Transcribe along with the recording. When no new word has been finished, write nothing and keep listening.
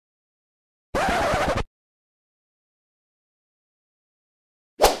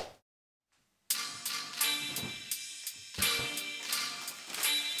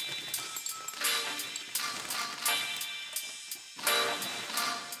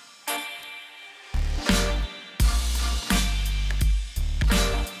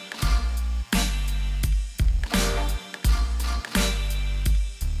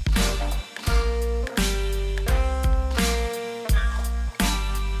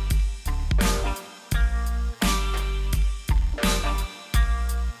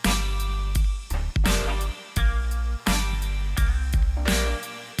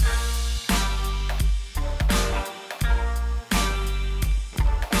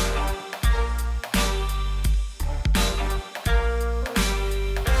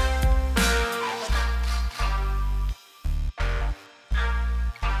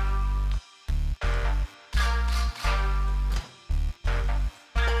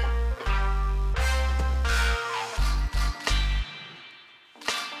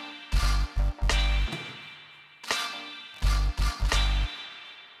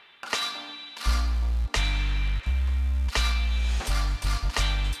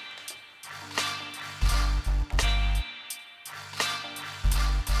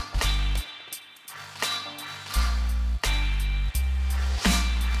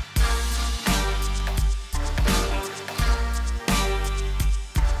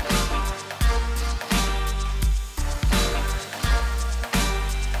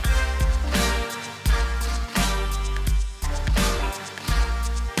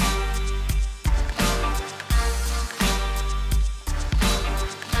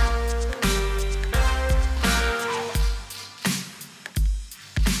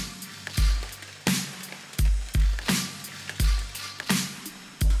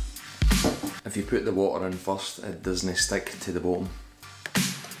put the water in first, it doesn't stick to the bottom.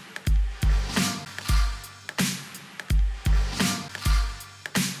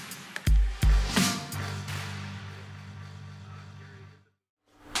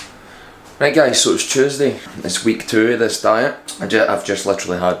 Right guys, so it's Tuesday, it's week 2 of this diet. I've just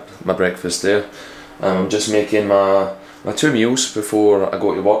literally had my breakfast there. I'm just making my 2 meals before I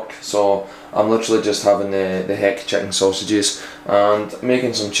go to work. So I'm literally just having the heck chicken sausages and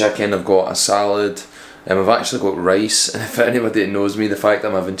making some chicken. I've got a salad, I've actually got rice, and if anybody knows me, the fact that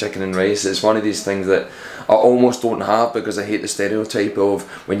I'm having chicken and rice, it's one of these things that I almost don't have because I hate the stereotype of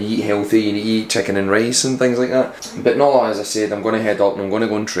when you eat healthy you eat chicken and rice and things like that. But no, as I said, I'm going to head up and I'm going to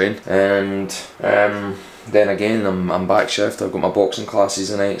go and train, and then again I'm back shift. I've got my boxing classes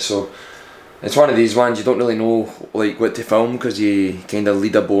tonight, so it's one of these ones you don't really know like what to film because you kind of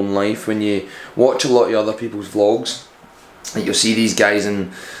lead a boring life when you watch a lot of other people's vlogs. Like you'll see these guys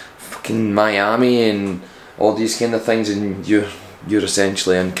in fucking Miami and all these kind of things, and you're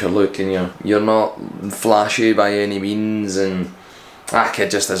essentially in Kerlook and you're not flashy by any means, and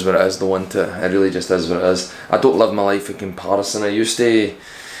it just is what it is, it really just is what it is. I don't live my life in comparison. I used to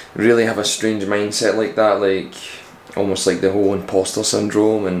really have a strange mindset like that, like almost like the whole imposter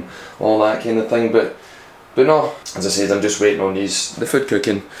syndrome and all that kind of thing, but no, as I said, I'm just waiting on the food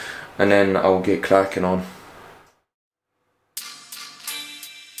cooking and then I'll get cracking on.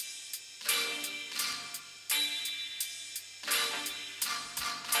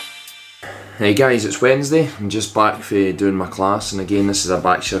 Hey guys, it's Wednesday. I'm just back for doing my class, and again this is a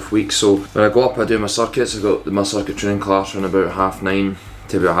back shift week, so when I go up I do my circuits. I've got my circuit training class from about 9:30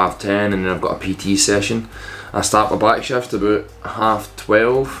 to about 10:30, and then I've got a PT session. I start my back shift about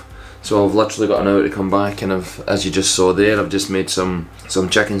 12:30, so I've literally got an hour to come back, and as you just saw there, I've just made some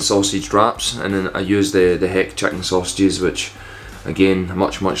chicken sausage wraps, and then I use the heck chicken sausages, which again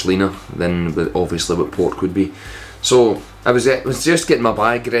much leaner than obviously what pork would be. So I was just getting my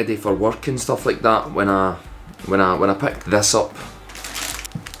bag ready for work and stuff like that when I picked this up.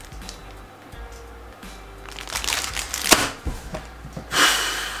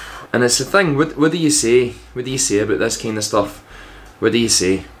 And it's the thing, what do you say? What do you say about this kind of stuff? What do you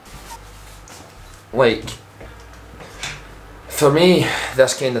say? Like, for me,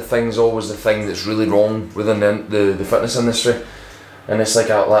 this kind of thing's always the thing that's really wrong within the fitness industry. And it's like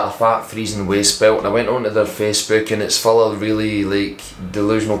a fat freezing waist belt, and I went onto their Facebook and it's full of really like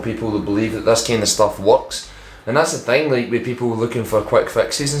delusional people that believe that this kind of stuff works. And that's the thing, like with people looking for quick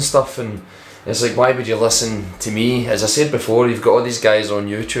fixes and stuff, and it's like, why would you listen to me? As I said before, you've got all these guys on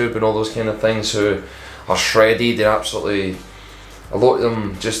YouTube and all those kind of things who are shredded, they're absolutely, a lot of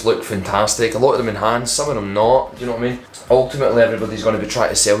them just look fantastic, a lot of them enhanced, some of them not, do you know what I mean? Ultimately everybody's going to be trying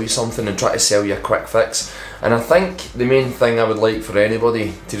to sell you something and try to sell you a quick fix. And I think the main thing I would like for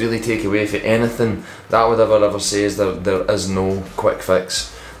anybody to really take away from anything that I would ever say is that there is no quick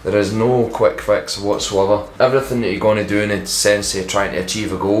fix. There is no quick fix whatsoever. Everything that you're going to do in the sense of trying to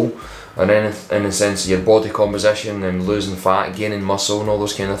achieve a goal, and in the sense of your body composition and losing fat, gaining muscle and all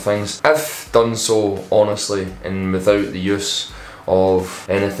those kind of things, if done so honestly and without the use of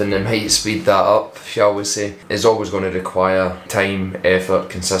anything that might speed that up, shall we say, is always going to require time, effort,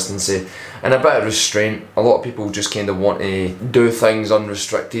 consistency and a bit of restraint. A lot of people just kind of want to do things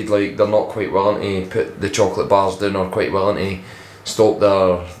unrestricted, like they're not quite willing to put the chocolate bars down or quite willing to stop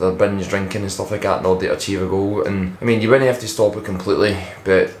their binge drinking and stuff like that in order to achieve a goal. And I mean, you wouldn't have to stop it completely,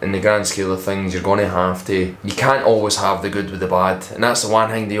 but in the grand scale of things, you're going to have to. You can't always have the good with the bad, and that's the one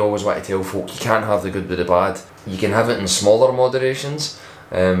thing they always want to tell folk. You can't have the good with the bad. You can have it in smaller moderations,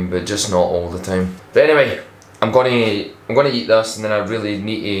 but just not all the time. But anyway, I'm gonna eat this, and then I really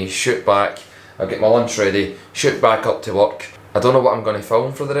need to shoot back. I'll get my lunch ready, shoot back up to work. I don't know what I'm gonna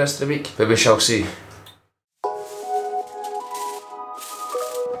film for the rest of the week, but we shall see.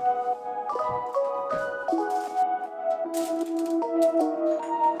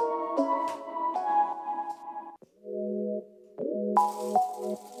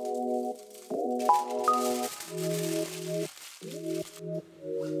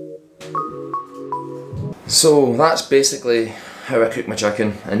 So that's basically how I cook my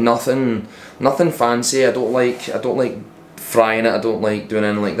chicken, and nothing fancy. I don't like frying it. I don't like doing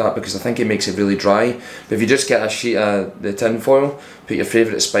anything like that because I think it makes it really dry. But if you just get a sheet of the tin foil, put your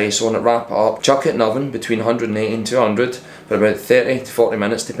favourite spice on it, wrap it up, chuck it in the oven between 180 and 200 for about 30 to 40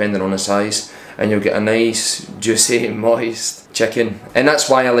 minutes depending on the size, and you'll get a nice juicy moist chicken. And that's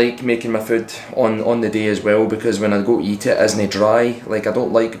why I like making my food on the day as well, because when I go eat it isn't dry. Like, I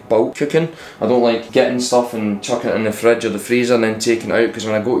don't like bulk cooking. I don't like getting stuff and chucking it in the fridge or the freezer and then taking it out, because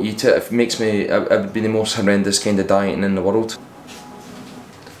when I go eat it, it makes me, it would be the most horrendous kind of dieting in the world.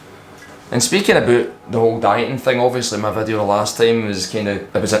 And speaking about the whole dieting thing, obviously my video the last time was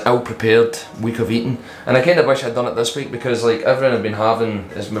it was an ill-prepared week of eating, and I kind of wish I'd done it this week, because like everything I've been having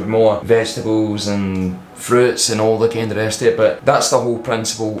is more vegetables and fruits and all the kind of rest of it. But that's the whole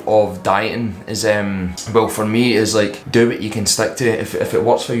principle of dieting, is well, for me, is like, do what you can stick to. If it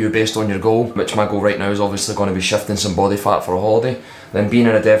works for you based on your goal, which my goal right now is obviously going to be shifting some body fat for a holiday, then being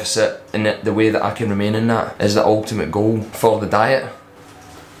in a deficit in the way that I can remain in that is the ultimate goal for the diet.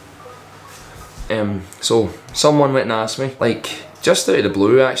 So someone went and asked me, like, just out of the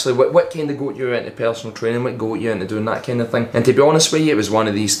blue actually, what kind of got you into personal training, what got you into doing that kind of thing? And to be honest with you, it was one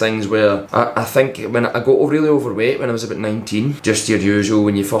of these things where I think when I got really overweight when I was about 19, just your usual,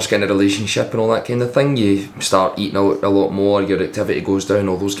 when you first get in a relationship and all that kind of thing, you start eating a lot more, your activity goes down,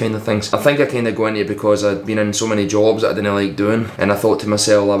 all those kind of things. I think I kind of got into it because I'd been in so many jobs that I didn't like doing, and I thought to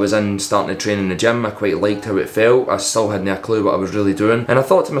myself, I was starting to train in the gym, I quite liked how it felt, I still hadn't a clue what I was really doing, and I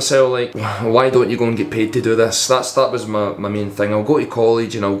thought to myself, like, why don't you go and get paid to do this? That was my main thing. I'll go to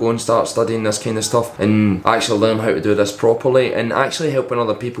college and I'll go and start studying this kind of stuff and actually learn how to do this properly, and actually helping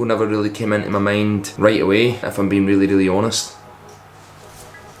other people never really came into my mind right away, if I'm being really honest.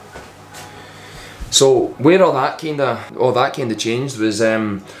 So where all that kind of changed was, I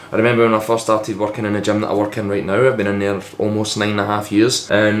remember when I first started working in the gym that I work in right now. I've been in there almost 9.5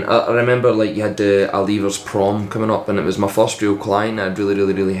 years, and I remember, like, you had the Leavers prom coming up, and it was my first real client that had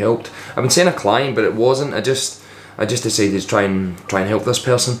really helped. I've been saying a client, but it wasn't. I just decided to try and help this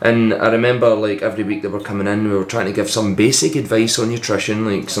person. And I remember, like, every week they were coming in, we were trying to give some basic advice on nutrition,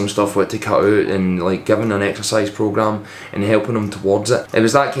 like some stuff what to cut out, and like giving an exercise program and helping them towards it. It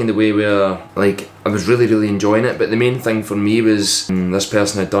was that kind of way where, like, I was really enjoying it. But the main thing for me was this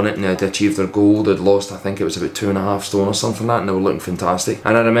person had done it and they'd achieved their goal. They'd lost, I think it was about 2.5 stone or something like that, and they were looking fantastic.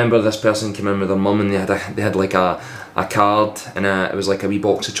 And I remember this person came in with their mum, and they had like a card, and it was like a wee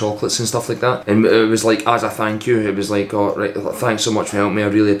box of chocolates and stuff like that, and it was like, as a thank you, it was like, oh right, thanks so much for helping me, I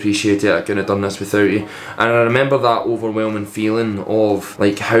really appreciate it, I couldn't have done this without you. And I remember that overwhelming feeling of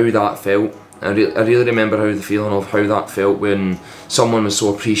like how that felt. I really remember the feeling of how that felt when someone was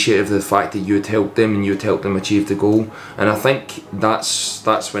so appreciative of the fact that you'd helped them and you'd helped them achieve the goal. And I think that's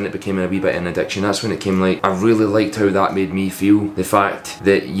when it became a wee bit of an addiction. That's when it came, like, I really liked how that made me feel, the fact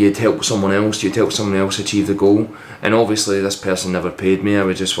that you'd help someone else achieve the goal. And obviously this person never paid me, I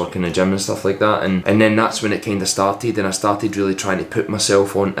was just working in the gym and stuff like that, and then that's when it kind of started, and I started really trying to put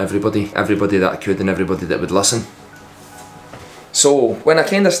myself on everybody that I could and everybody that would listen. So when I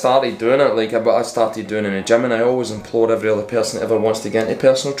kind of started doing it, like, I started doing it in the gym, and I always implore every other person that ever wants to get into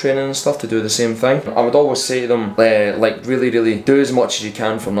personal training and stuff to do the same thing. I would always say to them, like, really do as much as you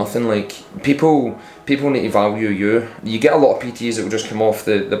can for nothing. Like, people need to value you. You get a lot of PTs that will just come off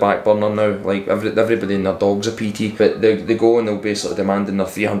the back burner now, like everybody and their dog's a PT, but they go and they'll basically demanding their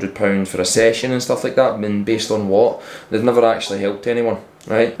 £300 for a session and stuff like that, and based on what? They've never actually helped anyone.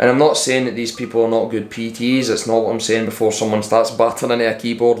 Right? And I'm not saying that these people are not good PTs, it's not what I'm saying before someone starts battering into a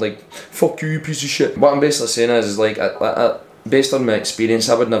keyboard like, fuck you, piece of shit. What I'm basically saying is like, based on my experience,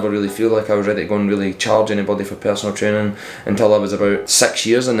 I would never really feel like I was ready to go and really charge anybody for personal training until I was about 6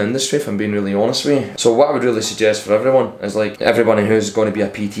 years in the industry, if I'm being really honest with you. So what I would really suggest for everyone is, like, everybody who's going to be a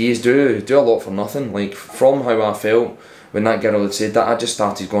PT is do a lot for nothing. Like, from how I felt when that girl had said that, I just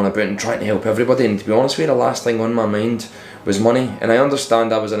started going about and trying to help everybody, and to be honest with you, the last thing on my mind was money. And I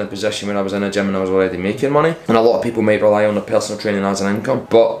understand I was in a position when I was in a gym and I was already making money, and a lot of people might rely on their personal training as an income,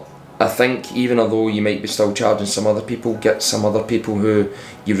 but I think even although you might be still charging some other people, get some other people who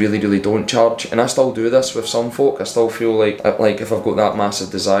you really don't charge. And I still do this with some folk. I still feel like if I've got that massive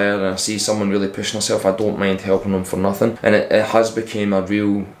desire and I see someone really pushing herself, I don't mind helping them for nothing. And it has become a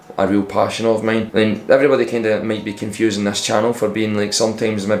real passion of mine. And everybody kind of might be confusing this channel for being like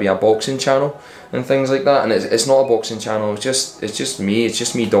sometimes maybe a boxing channel and things like that, and it's not a boxing channel, it's just me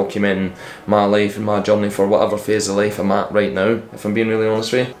documenting my life and my journey for whatever phase of life I'm at right now, if I'm being really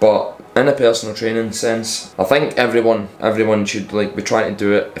honest with you. But in a personal training sense, I think everyone should, like, be trying to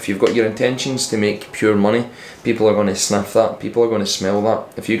do it. If you've got your intentions to make pure money, people are going to sniff that, people are going to smell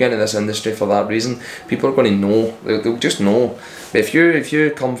that. If you get into this industry for that reason, people are going to know, they'll just know. But if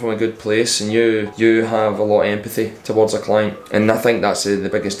you come from a good place and you have a lot of empathy towards a client, and I think that's the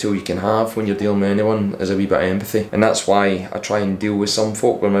biggest tool you can have when you're dealing with anyone, is a wee bit of empathy. And that's why I try and deal with some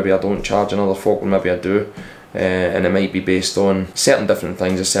folk where maybe I don't charge, and other folk where maybe I do. And it might be based on certain different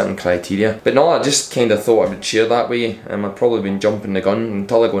things, a certain criteria. But no, I just kind of thought I would share that with you. I've probably been jumping the gun.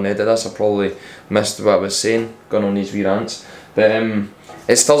 Until I go and edit this, I probably missed what I was saying, going on these wee rants. But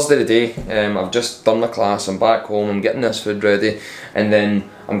it's Thursday today, I've just done my class, I'm back home, I'm getting this food ready, and then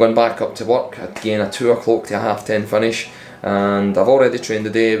I'm going back up to work again at 2 o'clock to a 10:30 finish. and I've already trained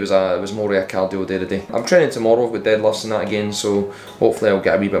today. It was more of a cardio day today. I'm training tomorrow with deadlifts and that again, so hopefully I'll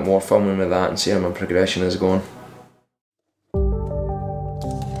get a wee bit more filming with that and see how my progression is going.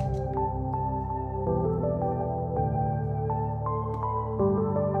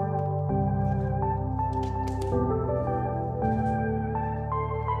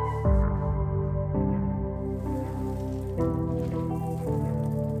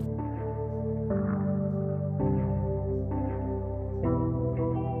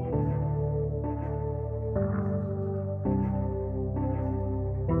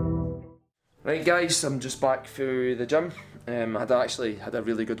 Right guys, I'm just back through the gym. I'd actually had a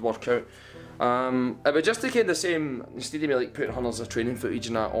really good workout. It was just the kind of same, instead of me like putting hundreds of training footage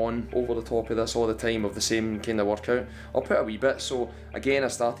and that on over the top of this all the time of the same kind of workout, I'll put a wee bit. So again, I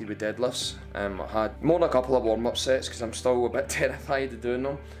started with deadlifts. I had more than a couple of warm-up sets because I'm still a bit terrified of doing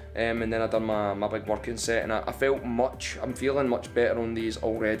them. And then I done my big working set, and I'm feeling much better on these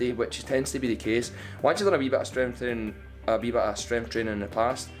already, which tends to be the case. Once you've done a wee bit of strength training in the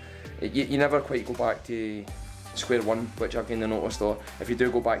past, you never quite go back to square one, which I've kind of noticed, though. If you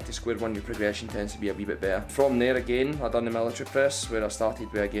do go back to square one, your progression tends to be a wee bit better. From there again, I done the military press, where I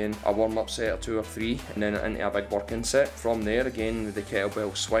started with again a warm-up set of 2 or 3, and then into a big working set. From there again with the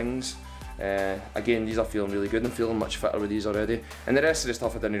kettlebell swings. Again, these are feeling really good. I'm feeling much fitter with these already. And the rest of the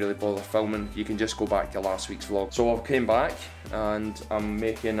stuff I didn't really bother filming. You can just go back to last week's vlog. So I came back and I'm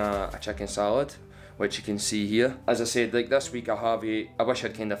making a chicken salad, which you can see here. As I said, like this week I wish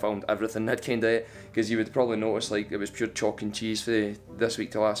I'd kind of filmed everything I'd kind of, because you would probably notice like it was pure chalk and cheese for this week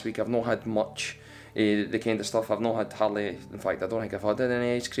to last week. I've not had much the kind of stuff. I've not had hardly, in fact I don't think I've had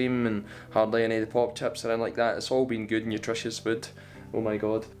any ice cream and hardly any of the pop chips or anything like that. It's all been good, nutritious food. Oh my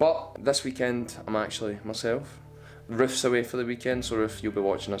god. But this weekend I'm actually myself. Ruth's away for the weekend, so Ruth, you'll be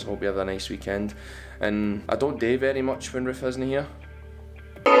watching this, hope you have a nice weekend. And I don't do very much when Ruth isn't here.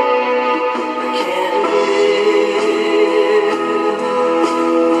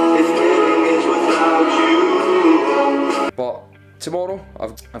 But tomorrow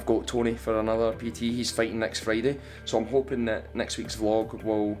I've got Tony for another PT. He's fighting next Friday, so I'm hoping that next week's vlog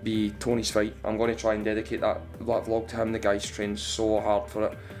will be Tony's fight. I'm going to try and dedicate that vlog to him. The guy's trained so hard for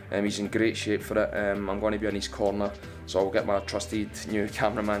it. He's in great shape for it. I'm going to be on his corner, so I'll get my trusted new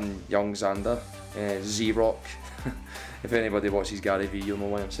cameraman, young Xander, Z-Rock. If anybody watches Gary V, you'll know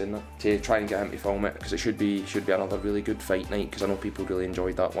why I'm saying that. To try and get him to film it, because it should be another really good fight night, because I know people really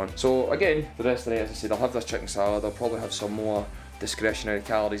enjoyed that one. So again, the rest of the night, as I said, I'll have this chicken salad. I'll probably have some more discretionary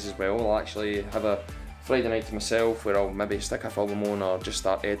calories as well. I'll actually have a Friday night to myself where I'll maybe stick a film on or just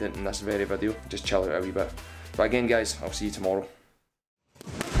start editing this very video, just chill out a wee bit. But again guys, I'll see you tomorrow.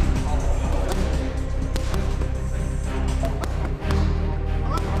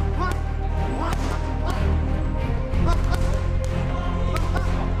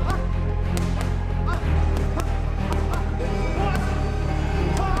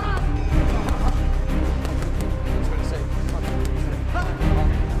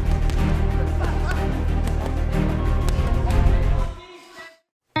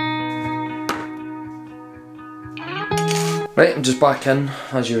 Right, I'm just back in,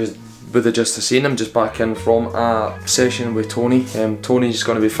 as you would have just seen. I'm just back in from a session with Tony. Tony's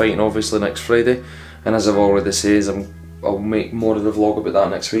going to be fighting obviously next Friday, and as I've already said, I'll make more of the vlog about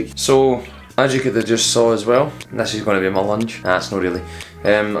that next week. So, as you could have just saw as well, this is going to be my lunch. Nah, it's not really.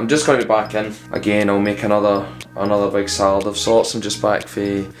 I'm just going to be back in. Again, I'll make another big salad of sorts. I'm just back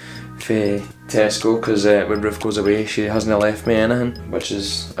for Tesco, because when Ruth goes away she hasn't left me anything, which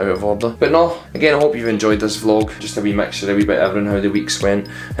is out of order. But no, again, I hope you've enjoyed this vlog. Just a wee mixture, a wee bit of everything, how the weeks went.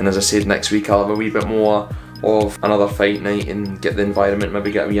 And as I said, next week I'll have a wee bit more of another fight night and get the environment,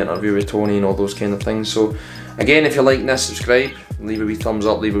 maybe get a wee interview with Tony and all those kind of things. So again, if you're liking this, subscribe, leave a wee thumbs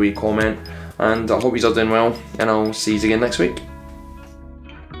up, leave a wee comment, and I hope you're doing well, and I'll see you again next week.